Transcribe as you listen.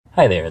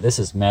Hi there, this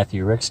is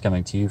Matthew Ricks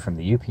coming to you from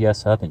the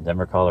UPS Hub in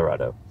Denver,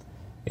 Colorado.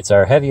 It's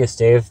our heaviest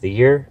day of the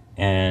year,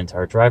 and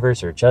our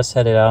drivers are just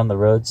headed out on the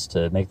roads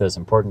to make those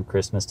important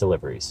Christmas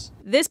deliveries.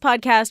 This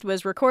podcast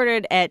was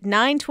recorded at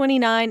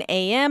 9:29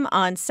 a.m.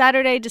 on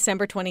Saturday,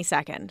 December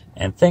 22nd.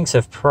 And things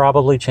have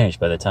probably changed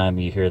by the time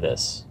you hear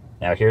this.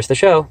 Now here's the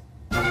show.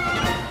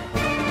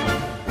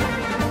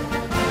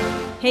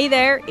 Hey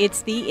there,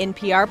 it's the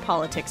NPR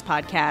Politics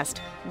Podcast.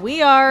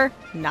 We are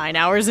 9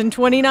 hours and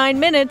 29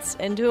 minutes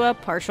into a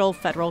partial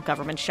federal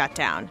government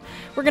shutdown.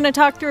 We're going to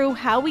talk through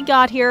how we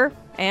got here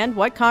and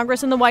what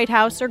Congress and the White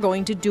House are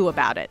going to do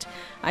about it.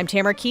 I'm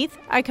Tamara Keith.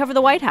 I cover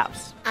the White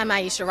House. I'm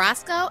Aisha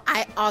Roscoe.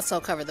 I also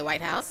cover the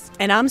White House.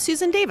 And I'm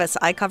Susan Davis.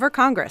 I cover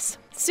Congress.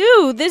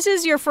 Sue, this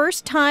is your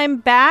first time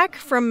back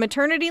from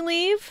maternity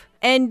leave,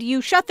 and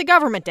you shut the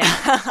government down.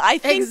 I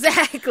think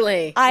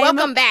exactly.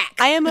 Welcome back.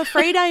 I am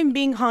afraid I'm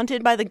being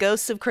haunted by the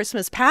ghosts of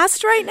Christmas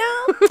past right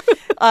now.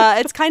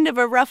 It's kind of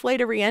a rough way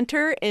to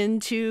re-enter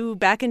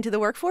back into the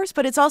workforce,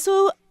 but it's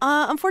also,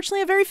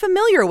 unfortunately, a very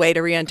familiar way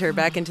to re-enter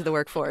back into the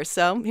workforce.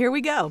 So here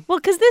we go. Well,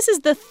 because this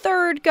is the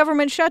third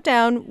government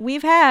shutdown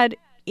we've had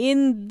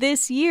in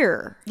this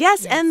year.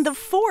 Yes, and the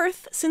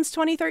fourth since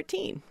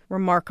 2013.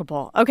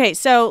 Remarkable. Okay,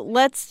 so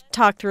let's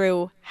talk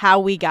through how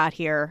we got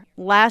here.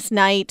 Last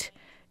night,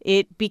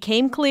 it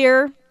became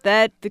clear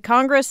that the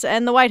Congress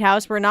and the White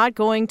House were not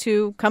going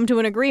to come to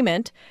an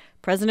agreement.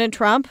 President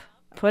Trump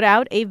put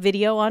out a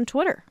video on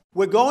Twitter.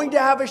 We're going to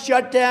have a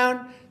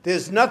shutdown.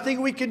 There's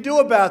nothing we can do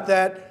about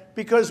that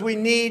because we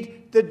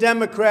need the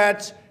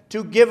Democrats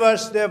to give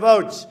us their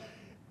votes.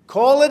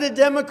 Call it a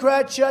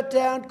Democrat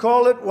shutdown,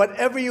 call it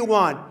whatever you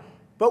want,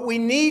 but we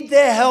need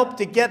their help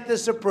to get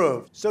this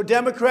approved. So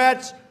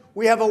Democrats,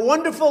 we have a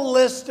wonderful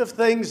list of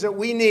things that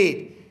we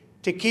need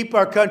to keep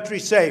our country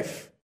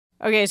safe.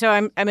 Okay, so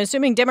I'm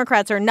assuming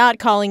Democrats are not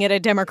calling it a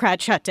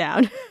Democrat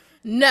shutdown.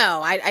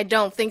 No, I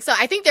don't think so.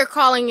 I think they're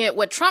calling it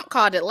what Trump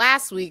called it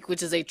last week,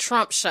 which is a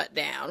Trump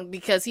shutdown,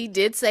 because he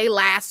did say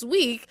last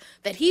week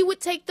that he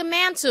would take the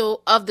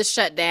mantle of the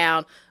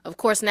shutdown. Of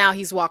course, now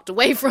he's walked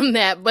away from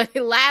that. But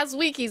last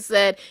week he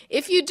said,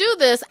 if you do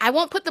this, I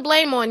won't put the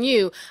blame on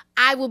you.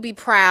 I will be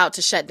proud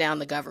to shut down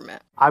the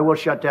government. I will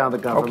shut down the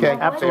government.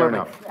 Okay, absolutely. fair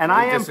enough. And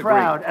I am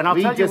proud, and I'll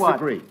tell you what,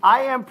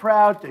 I am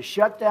proud to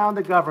shut down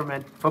the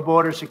government for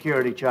border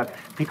security, Chuck,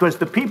 because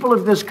the people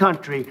of this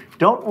country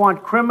don't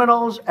want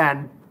criminals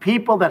and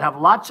people that have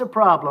lots of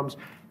problems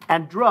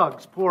and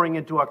drugs pouring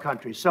into our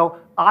country. So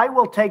I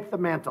will take the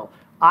mantle.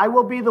 I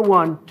will be the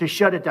one to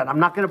shut it down. I'm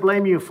not going to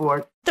blame you for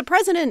it. The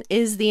president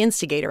is the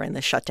instigator in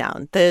this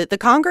shutdown. The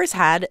Congress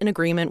had an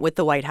agreement with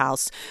the White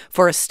House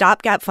for a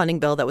stopgap funding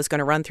bill that was going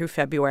to run through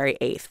February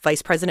 8th.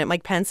 Vice President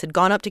Mike Pence had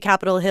gone up to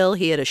Capitol Hill.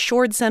 He had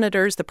assured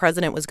senators the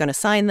president was going to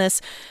sign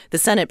this. The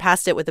Senate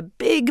passed it with a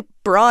big,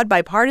 broad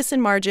bipartisan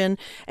margin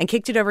and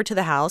kicked it over to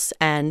the House.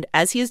 And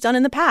as he has done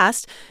in the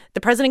past,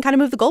 the president kind of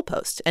moved the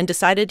goalpost and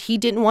decided he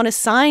didn't want to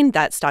sign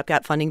that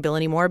stopgap funding bill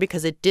anymore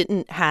because it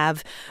didn't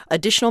have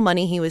additional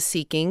money he was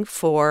seeking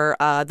for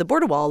the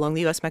border wall along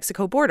the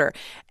U.S.-Mexico border.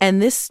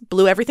 And this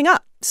blew everything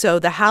up. So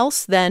the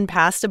House then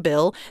passed a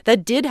bill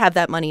that did have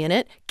that money in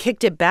it,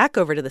 kicked it back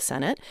over to the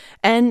Senate.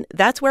 And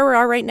that's where we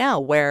are right now,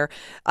 where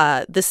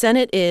the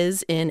Senate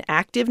is in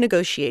active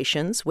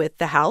negotiations with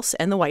the House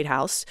and the White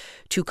House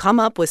to come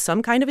up with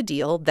some kind of a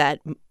deal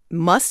that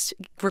must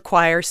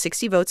require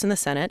 60 votes in the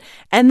Senate,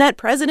 and that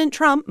President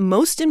Trump,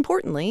 most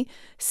importantly,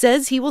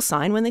 says he will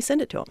sign when they send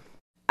it to him.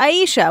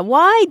 Aisha,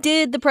 why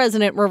did the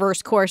president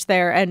reverse course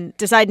there and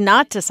decide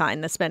not to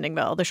sign the spending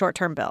bill, the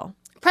short-term bill?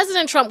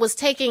 President Trump was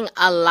taking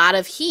a lot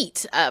of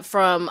heat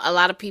from a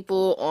lot of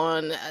people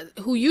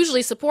who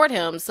usually support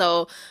him.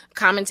 So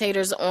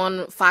commentators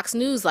on Fox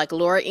News like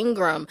Laura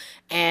Ingraham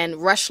and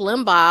Rush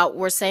Limbaugh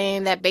were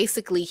saying that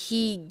basically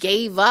he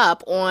gave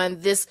up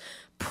on this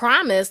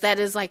promise that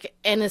is like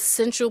an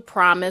essential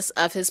promise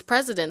of his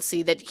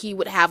presidency, that he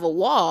would have a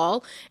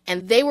wall.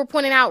 And they were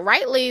pointing out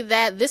rightly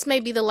that this may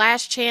be the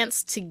last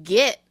chance to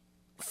get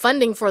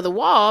funding for the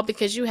wall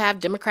because you have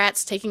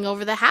Democrats taking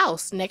over the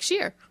House next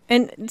year.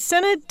 And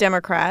Senate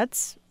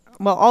Democrats,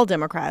 well, all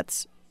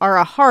Democrats, are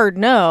a hard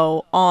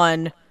no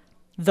on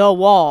the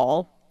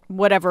wall,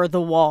 whatever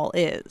the wall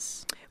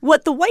is.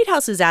 What the White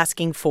House is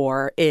asking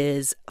for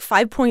is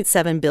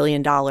 $5.7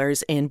 billion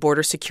in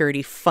border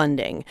security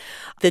funding.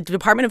 The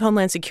Department of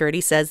Homeland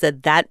Security says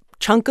that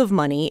chunk of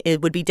money,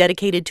 it would be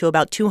dedicated to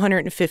about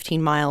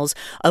 215 miles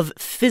of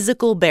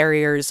physical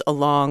barriers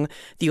along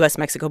the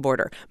U.S.-Mexico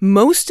border.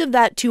 Most of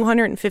that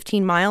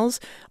 215 miles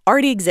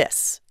already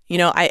exists. You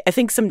know, I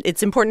think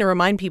it's important to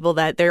remind people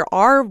that there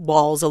are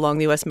walls along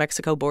the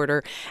U.S.-Mexico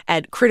border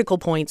at critical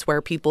points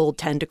where people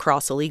tend to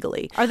cross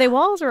illegally. Are they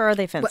walls or are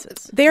they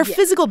fences? They are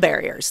physical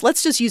barriers.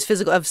 Let's just use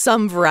physical of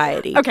some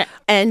variety. Okay.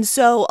 And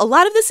so a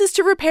lot of this is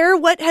to repair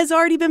what has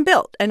already been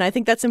built. And I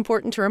think that's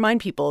important to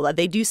remind people that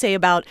they do say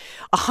about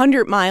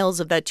 100 miles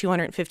of that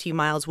 250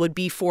 miles would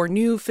be for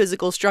new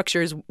physical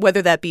structures,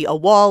 whether that be a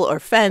wall or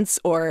fence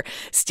or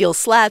steel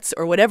slats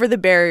or whatever the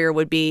barrier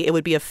would be. It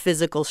would be a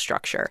physical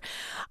structure.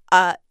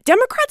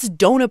 Democrats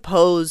don't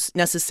oppose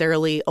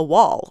necessarily a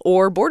wall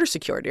or border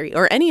security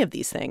or any of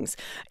these things.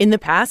 In the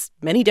past,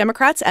 many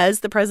Democrats, as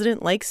the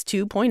president likes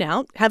to point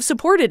out, have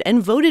supported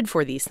and voted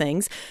for these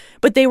things,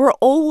 but they were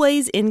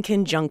always in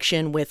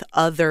conjunction with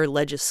other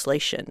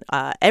legislation.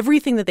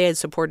 Everything that they had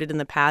supported in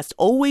the past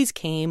always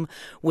came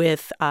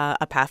with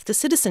a path to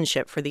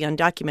citizenship for the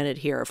undocumented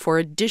here, for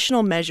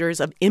additional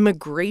measures of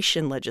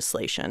immigration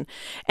legislation.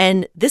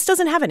 And this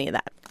doesn't have any of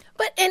that.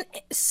 But, and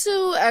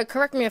Sue,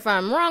 correct me if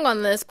I'm wrong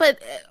on this, but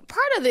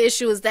part of the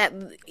issue is that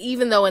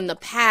even though in the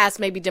past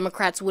maybe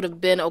Democrats would have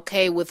been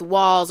okay with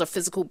walls or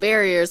physical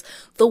barriers,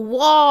 the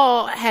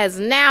wall has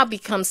now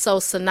become so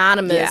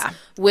synonymous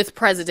with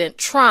President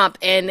Trump.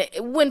 And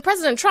when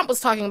President Trump was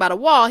talking about a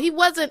wall, he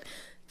wasn't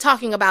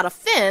talking about a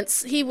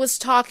fence. He was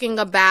talking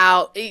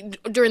about,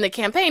 during the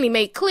campaign, he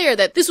made clear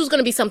that this was going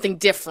to be something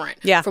different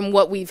from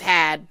what we've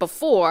had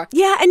before.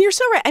 Yeah, and you're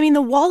so right. I mean,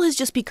 the wall has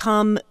just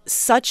become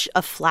such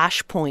a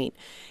flashpoint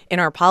in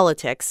our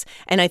politics,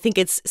 and I think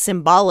it's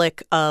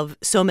symbolic of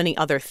so many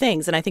other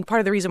things. And I think part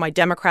of the reason why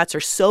Democrats are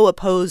so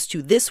opposed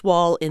to this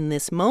wall in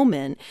this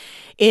moment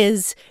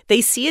is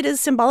they see it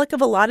as symbolic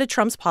of a lot of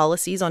Trump's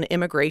policies on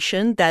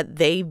immigration that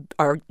they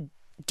are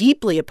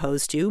deeply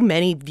opposed to,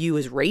 many view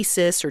as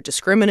racist or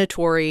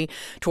discriminatory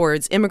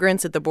towards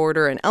immigrants at the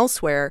border and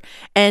elsewhere.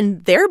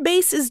 And their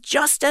base is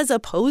just as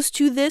opposed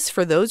to this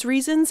for those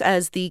reasons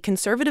as the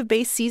conservative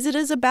base sees it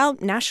as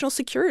about national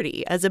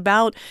security, as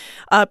about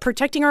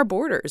protecting our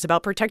borders,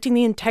 about protecting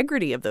the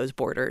integrity of those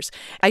borders.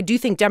 I do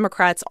think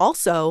Democrats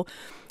also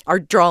are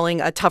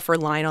drawing a tougher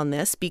line on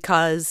this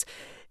because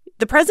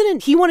the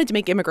president, he wanted to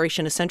make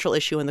immigration a central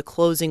issue in the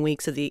closing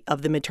weeks of the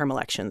midterm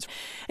elections.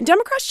 And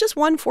Democrats just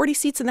won 40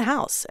 seats in the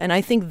House. And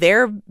I think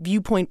their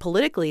viewpoint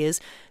politically is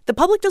the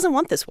public doesn't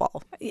want this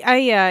wall.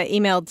 I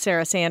emailed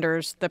Sarah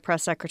Sanders, the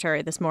press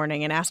secretary, this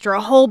morning and asked her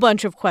a whole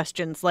bunch of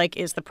questions like,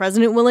 is the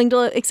president willing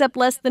to accept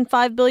less than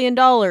 $5 billion?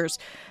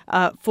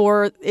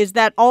 Is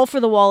that all for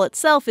the wall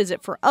itself? Is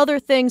it for other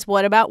things?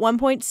 What about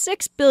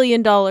 $1.6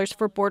 billion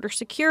for border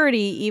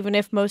security, even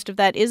if most of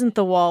that isn't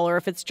the wall or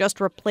if it's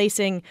just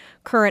replacing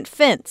current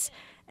fence?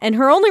 And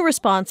her only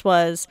response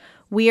was,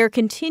 we are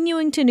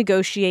continuing to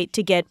negotiate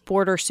to get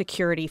border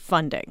security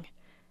funding.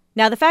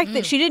 Now, the fact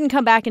that she didn't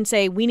come back and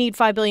say, we need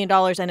 $5 billion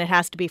and it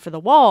has to be for the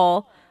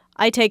wall,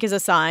 I take as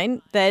a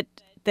sign that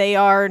they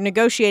are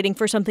negotiating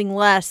for something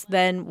less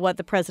than what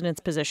the president's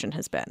position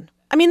has been.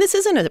 I mean, this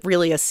isn't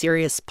really a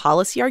serious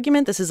policy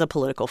argument. This is a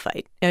political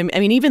fight. I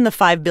mean, even the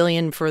 $5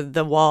 billion for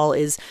the wall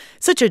is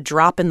such a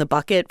drop in the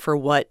bucket for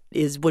what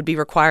would be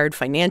required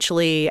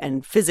financially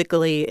and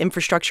physically,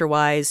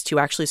 infrastructure-wise, to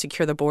actually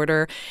secure the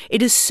border.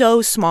 It is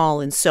so small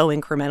and so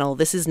incremental.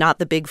 This is not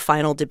the big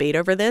final debate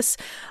over this.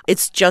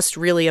 It's just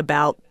really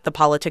about the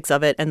politics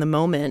of it and the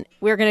moment.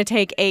 We're going to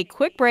take a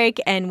quick break,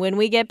 and when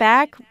we get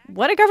back,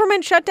 what a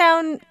government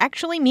shutdown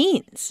actually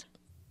means.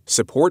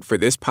 Support for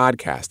this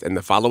podcast and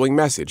the following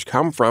message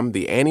come from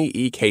the Annie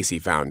E. Casey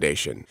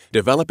Foundation,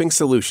 developing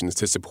solutions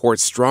to support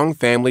strong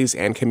families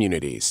and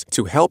communities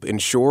to help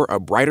ensure a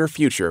brighter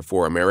future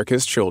for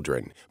America's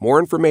children. More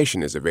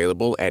information is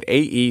available at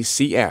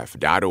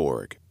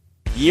aecf.org.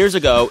 Years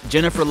ago,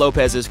 Jennifer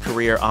Lopez's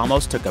career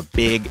almost took a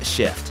big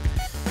shift.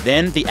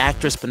 Then the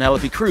actress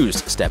Penelope Cruz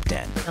stepped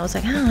in. I was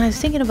like, I was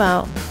thinking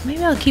about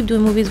maybe I'll keep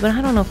doing movies, but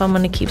I don't know if I'm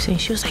going to keep singing.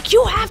 She was like,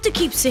 you have to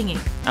keep singing.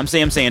 I'm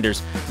Sam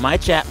Sanders. My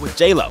chat with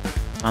J-Lo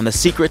on the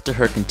secret to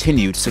her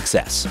continued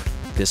success.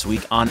 This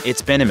week on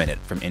It's Been a Minute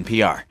from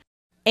NPR.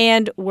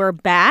 And we're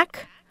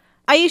back.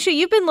 Aisha,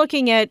 you've been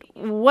looking at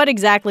what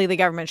exactly the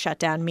government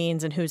shutdown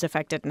means and who's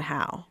affected and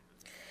how.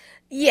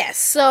 Yes.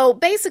 So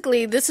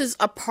basically, this is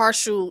a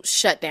partial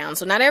shutdown.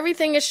 So not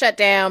everything is shut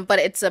down, but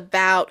it's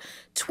about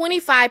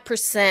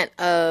 25%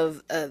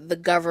 of the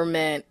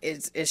government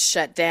is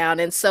shut down.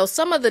 And so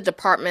some of the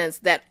departments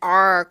that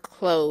are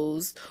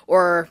closed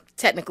or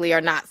technically are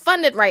not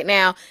funded right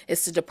now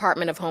is the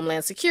Department of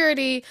Homeland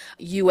Security,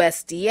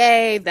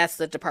 USDA, that's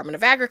the Department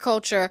of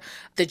Agriculture,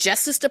 the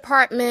Justice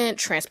Department,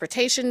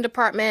 Transportation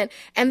Department,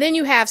 and then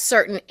you have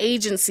certain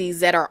agencies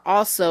that are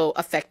also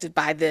affected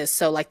by this.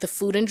 So like the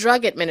Food and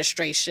Drug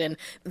Administration,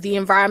 the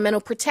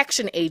Environmental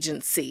Protection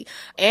Agency,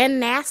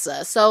 and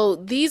NASA. So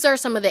these are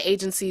some of the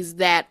agencies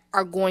that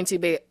are going to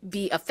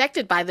be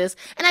affected by this.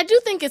 And I do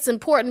think it's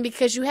important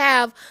because you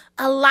have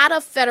a lot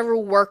of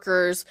federal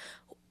workers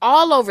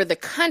all over the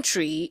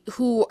country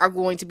who are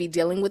going to be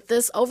dealing with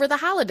this over the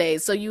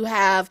holidays. So you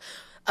have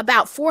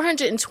about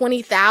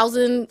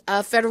 420,000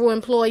 federal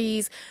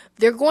employees.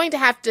 They're going to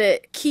have to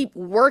keep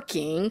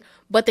working,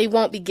 but they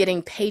won't be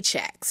getting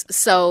paychecks.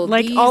 So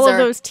like all of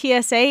those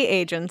TSA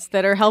agents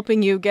that are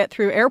helping you get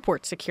through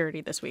airport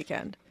security this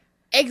weekend.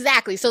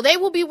 Exactly. So they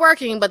will be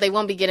working, but they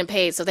won't be getting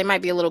paid. So they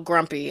might be a little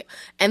grumpy.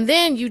 And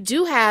then you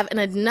do have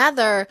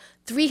another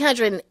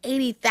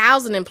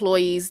 380,000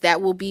 employees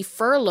that will be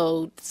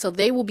furloughed. So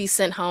they will be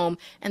sent home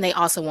and they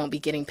also won't be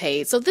getting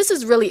paid. So this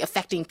is really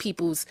affecting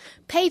people's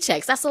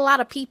paychecks. That's a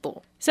lot of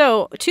people.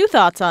 So 2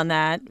 thoughts on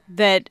that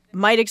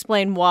might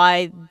explain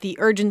why the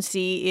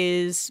urgency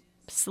is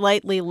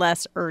slightly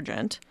less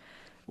urgent.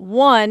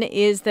 One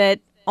is that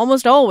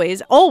almost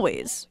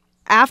always,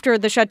 after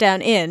the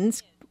shutdown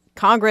ends,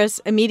 Congress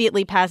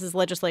immediately passes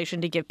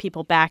legislation to give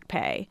people back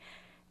pay.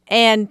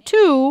 And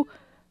two,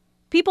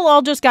 people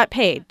all just got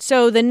paid.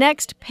 So the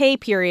next pay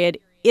period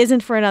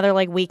isn't for another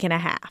week and a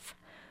half,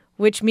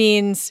 which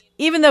means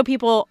even though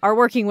people are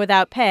working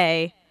without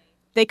pay,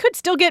 they could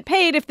still get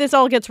paid if this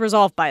all gets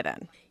resolved by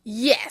then.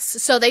 Yes.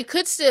 So they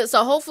could still,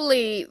 so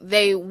hopefully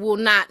they will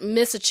not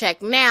miss a check.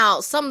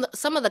 Now, some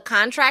of the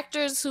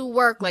contractors who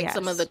work,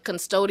 some of the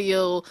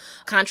custodial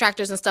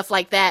contractors and stuff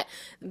like that,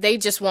 they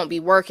just won't be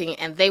working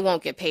and they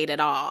won't get paid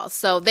at all.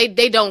 So they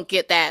don't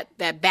get that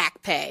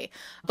back pay.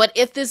 But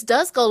if this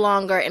does go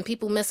longer and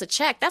people miss a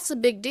check, that's a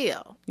big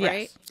deal,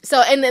 right? Yes.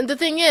 So, and then the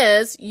thing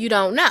is, you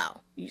don't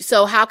know.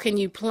 So how can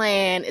you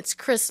plan? It's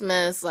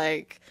Christmas.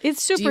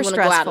 It's super do you want to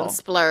stressful. go out and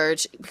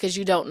splurge? Because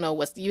you don't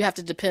know you have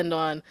to depend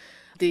on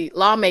the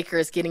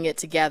lawmakers getting it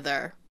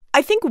together.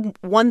 I think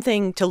one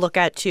thing to look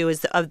at, too,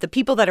 is of the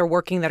people that are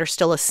working that are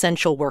still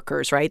essential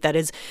workers, right? That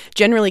is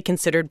generally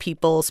considered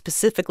people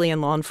specifically in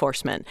law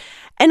enforcement.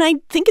 And I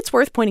think it's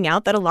worth pointing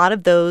out that a lot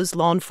of those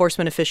law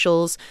enforcement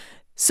officials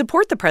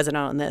support the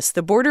president on this.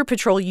 The Border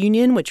Patrol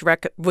Union, which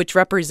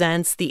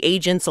represents the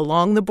agents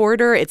along the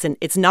border,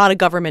 it's not a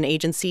government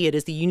agency, it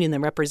is the union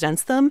that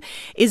represents them,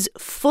 is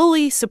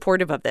fully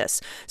supportive of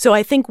this. So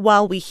I think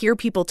while we hear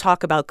people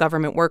talk about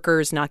government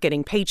workers not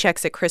getting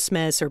paychecks at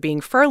Christmas or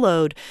being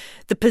furloughed,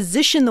 the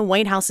position the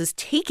White House is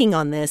taking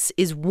on this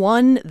is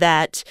one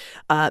that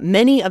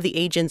many of the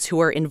agents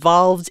who are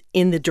involved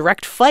in the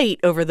direct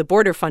fight over the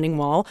border funding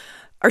wall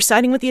are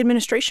siding with the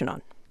administration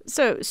on.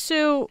 So,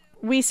 Sue,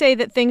 we say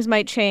that things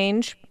might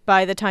change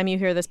by the time you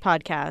hear this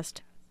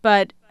podcast,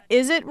 but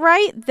is it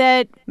right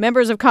that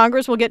members of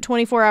Congress will get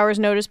 24 hours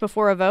notice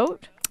before a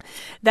vote?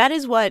 That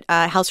is what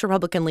House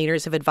Republican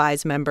leaders have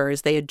advised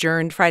members. They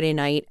adjourned Friday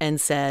night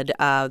and said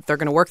they're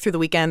going to work through the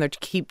weekend. They're to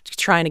keep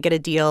trying to get a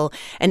deal.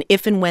 And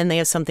if and when they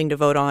have something to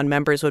vote on,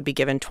 members would be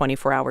given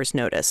 24 hours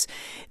notice.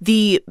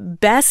 The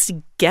best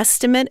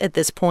guesstimate at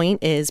this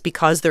point is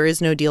because there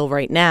is no deal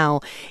right now,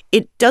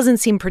 it doesn't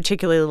seem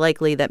particularly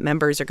likely that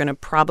members are going to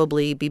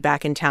probably be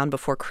back in town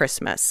before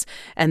Christmas.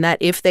 And that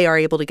if they are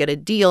able to get a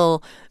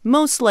deal,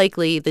 most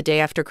likely the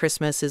day after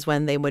Christmas is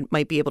when they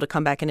might be able to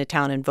come back into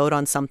town and vote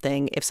on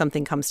something if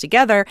something comes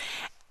together.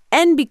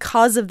 And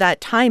because of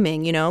that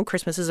timing,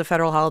 Christmas is a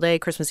federal holiday,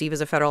 Christmas Eve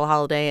is a federal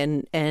holiday,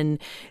 and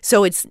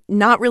so it's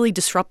not really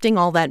disrupting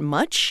all that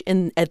much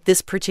at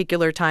this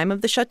particular time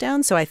of the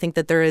shutdown. So I think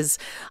that there is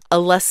a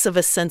less of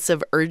a sense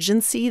of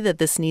urgency that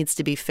this needs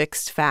to be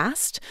fixed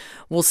fast.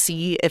 We'll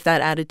see if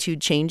that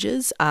attitude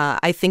changes.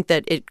 I think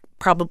that it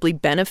probably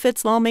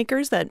benefits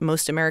lawmakers that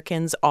most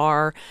Americans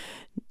are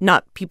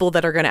not people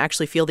that are going to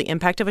actually feel the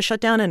impact of a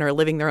shutdown and are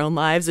living their own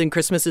lives. And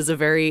Christmas is a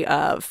very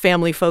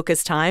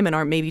family-focused time and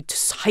aren't maybe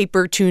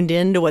hyper tuned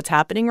in to what's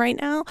happening right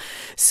now.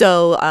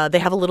 So they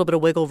have a little bit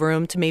of wiggle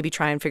room to maybe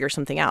try and figure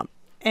something out.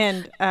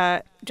 And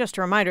just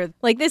a reminder,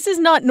 this is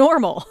not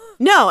normal.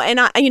 No, and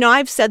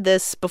I've said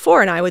this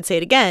before, and I would say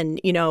it again.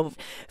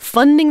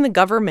 Funding the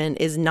government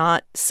is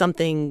not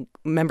something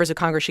members of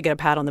Congress should get a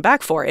pat on the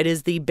back for. It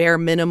is the bare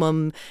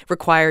minimum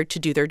required to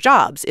do their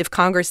jobs. If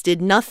Congress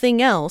did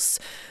nothing else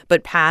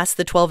but pass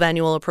the 12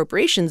 annual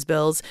appropriations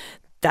bills,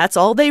 that's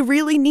all they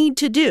really need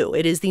to do.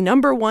 It is the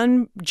number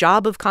one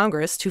job of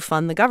Congress to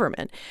fund the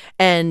government.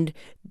 And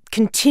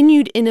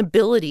continued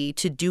inability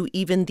to do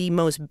even the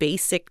most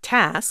basic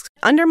tasks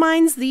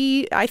undermines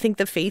the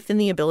faith in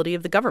the ability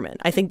of the government.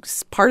 I think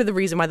part of the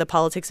reason why the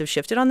politics have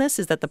shifted on this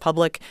is that the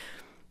public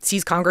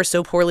sees Congress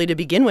so poorly to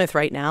begin with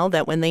right now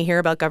that when they hear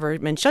about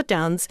government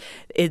shutdowns,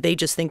 they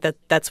just think that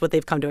that's what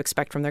they've come to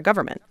expect from their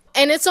government.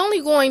 And it's only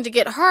going to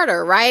get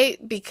harder, right?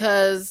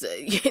 Because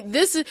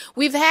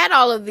we've had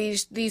all of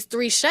these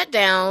three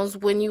shutdowns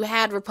when you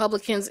had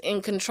Republicans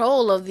in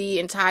control of the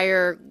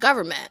entire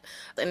government.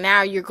 And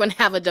now you're going to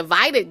have a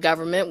divided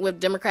government with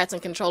Democrats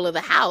in control of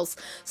the House.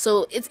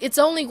 So it's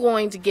only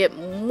going to get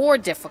more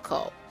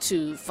difficult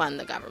to fund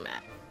the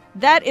government.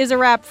 That is a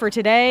wrap for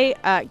today.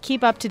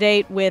 Keep up to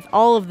date with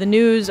all of the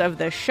news of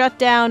the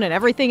shutdown and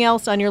everything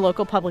else on your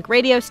local public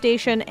radio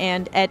station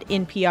and at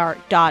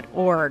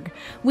npr.org.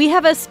 We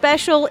have a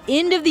special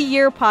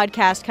end-of-the-year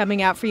podcast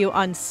coming out for you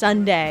on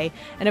Sunday.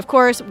 And, of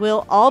course,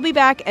 we'll all be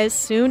back as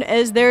soon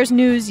as there's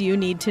news you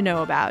need to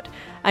know about.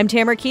 I'm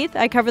Tamara Keith.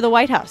 I cover the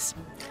White House.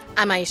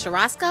 I'm Aisha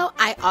Roscoe.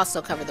 I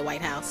also cover the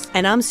White House.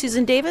 And I'm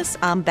Susan Davis.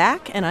 I'm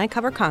back, and I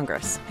cover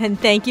Congress. And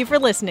thank you for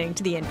listening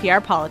to the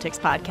NPR Politics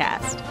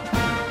Podcast.